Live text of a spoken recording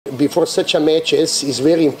before such a matches, it's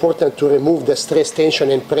very important to remove the stress,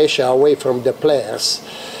 tension and pressure away from the players,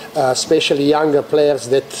 especially younger players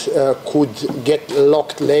that could get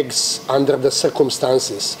locked legs under the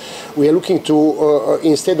circumstances. We are looking to,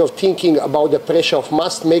 instead of thinking about the pressure of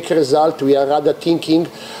must make result, we are rather thinking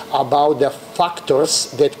about the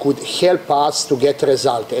factors that could help us to get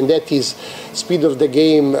result, and that is speed of the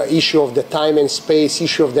game, issue of the time and space,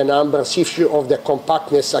 issue of the numbers, issue of the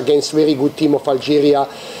compactness against very good team of Algeria,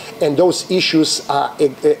 and those issues are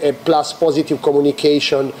plus positive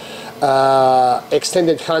communication,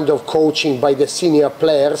 extended hand of coaching by the senior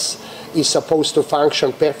players is supposed to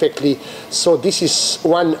function perfectly. So this is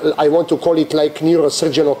one, I want to call it like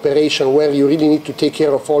neurosurgeon operation, where you really need to take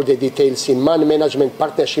care of all the details in man management,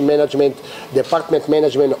 partnership management, department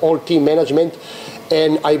management, all team management.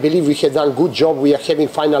 And I believe we have done a good job. We are having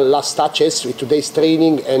final last touches with today's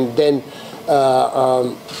training and then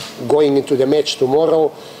going into the match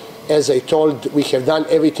tomorrow. As I told, we have done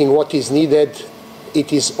everything what is needed.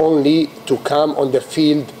 It is only to come on the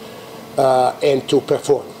field and to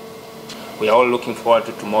perform. We are all looking forward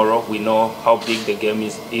to tomorrow. We know how big the game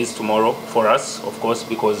is tomorrow for us, of course,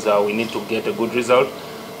 because we need to get a good result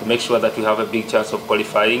to make sure that we have a big chance of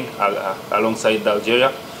qualifying alongside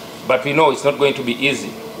Algeria. But we know it's not going to be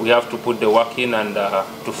easy. We have to put the work in and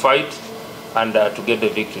to fight and to get the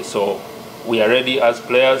victory. So we are ready as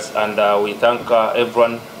players, and we thank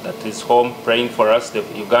everyone that is home praying for us, the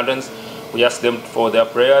Ugandans. We ask them for their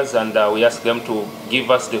prayers, and we ask them to give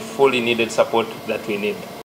us the fully needed support that we need.